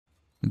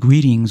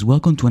Greetings,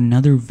 welcome to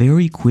another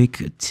very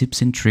quick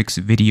tips and tricks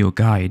video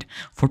guide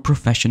for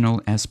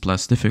professional S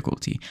plus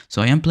difficulty.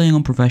 So I am playing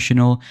on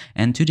professional,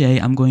 and today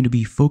I'm going to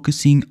be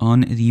focusing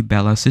on the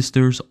Bella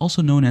sisters,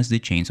 also known as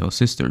the Chainsaw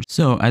sisters.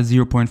 So at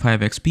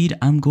 0.5x speed,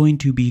 I'm going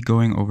to be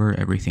going over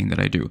everything that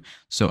I do.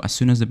 So as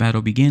soon as the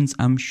battle begins,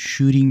 I'm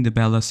shooting the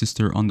Bella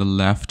sister on the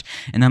left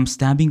and I'm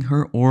stabbing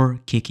her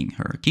or kicking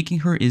her. Kicking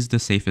her is the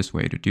safest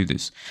way to do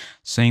this.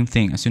 Same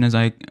thing, as soon as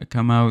I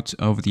come out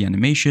of the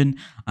animation,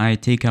 I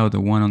take out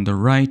the one on the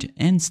right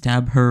and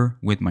stab her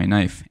with my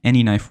knife.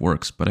 Any knife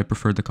works, but I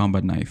prefer the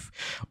combat knife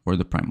or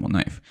the primal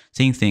knife.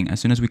 Same thing, as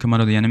soon as we come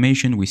out of the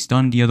animation, we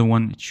stun the other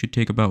one. It should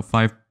take about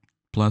 5+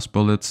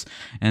 bullets,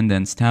 and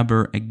then stab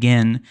her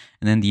again.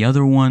 And then the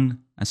other one,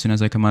 as soon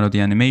as I come out of the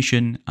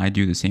animation, I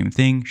do the same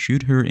thing,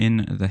 shoot her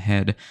in the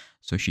head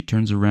so she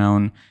turns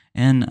around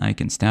and I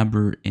can stab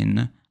her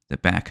in the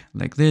back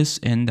like this,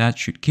 and that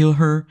should kill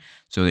her.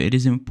 So it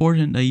is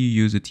important that you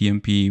use a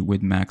TMP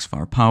with max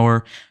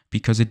firepower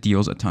because it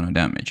deals a ton of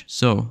damage.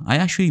 So I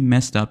actually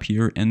messed up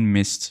here and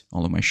missed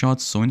all of my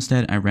shots, so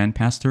instead I ran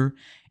past her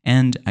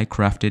and I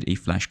crafted a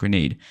flash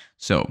grenade.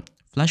 So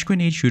flash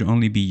grenade should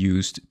only be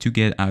used to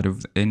get out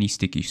of any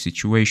sticky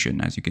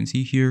situation. As you can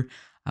see here,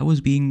 I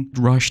was being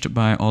rushed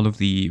by all of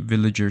the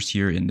villagers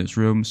here in this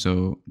room,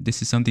 so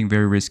this is something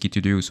very risky to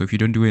do. So if you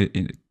don't do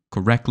it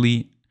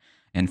correctly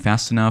and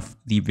fast enough,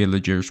 the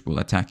villagers will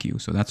attack you.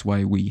 So that's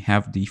why we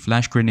have the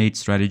flash grenade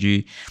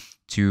strategy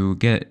to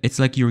get, it's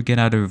like your get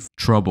out of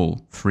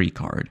trouble free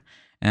card.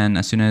 And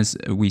as soon as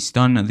we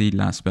stun the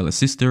last Bella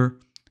sister,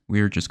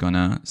 we're just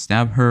gonna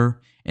stab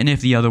her. And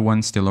if the other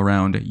one's still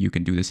around, you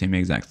can do the same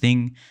exact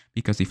thing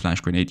because the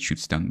flash grenade should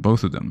stun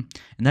both of them.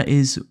 And that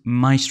is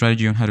my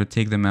strategy on how to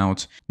take them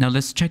out. Now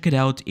let's check it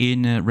out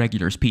in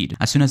regular speed.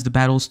 As soon as the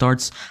battle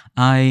starts,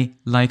 I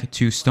like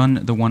to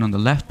stun the one on the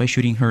left by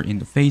shooting her in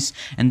the face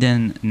and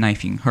then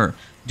knifing her.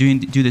 Do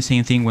the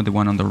same thing with the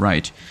one on the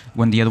right.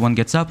 When the other one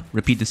gets up,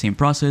 repeat the same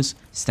process,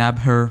 stab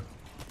her.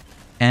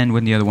 And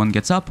when the other one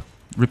gets up,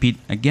 repeat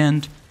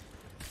again,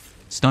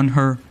 stun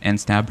her and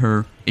stab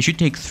her. It should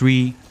take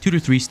 2 to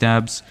 3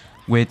 stabs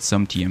with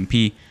some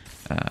TMP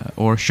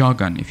or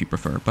shotgun if you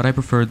prefer, but I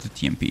prefer the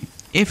TMP.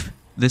 If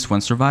this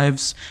one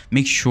survives,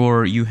 make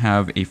sure you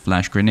have a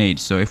flash grenade.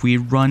 So if we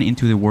run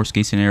into the worst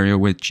case scenario,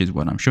 which is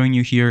what I'm showing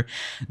you here,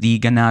 the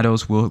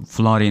ganados will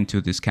flood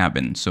into this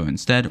cabin. So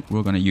instead,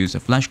 we're going to use a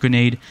flash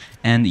grenade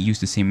and use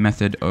the same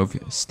method of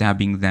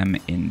stabbing them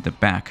in the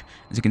back.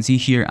 As you can see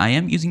here, I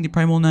am using the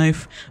primal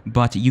knife,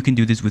 but you can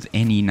do this with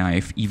any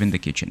knife, even the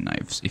kitchen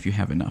knives, if you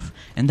have enough.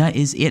 And that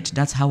is it.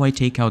 That's how I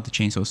take out the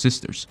Chainsaw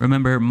sisters.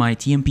 Remember, my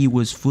TMP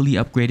was fully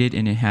upgraded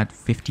and it had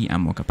 50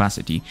 ammo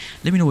capacity.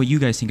 Let me know what you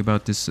guys think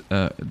about this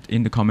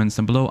in the comments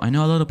down below. I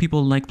know a lot of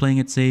people like playing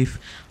it safe,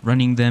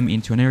 running them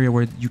into an area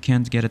where you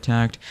can't get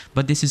attacked,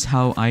 but this is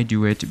how I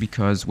do it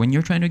because when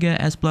you're trying to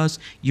get S+,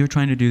 you're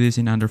trying to do this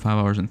in under 5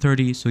 hours and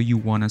 30, so you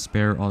want to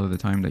spare all of the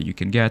time that you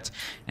can get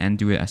and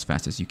do it as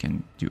fast as you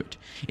can do it.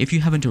 If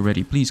you haven't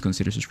already, please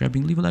consider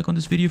subscribing, leave a like on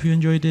this video if you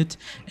enjoyed it,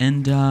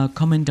 and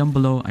comment down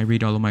below. I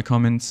read all of my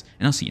comments,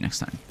 and I'll see you next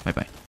time. Bye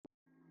bye.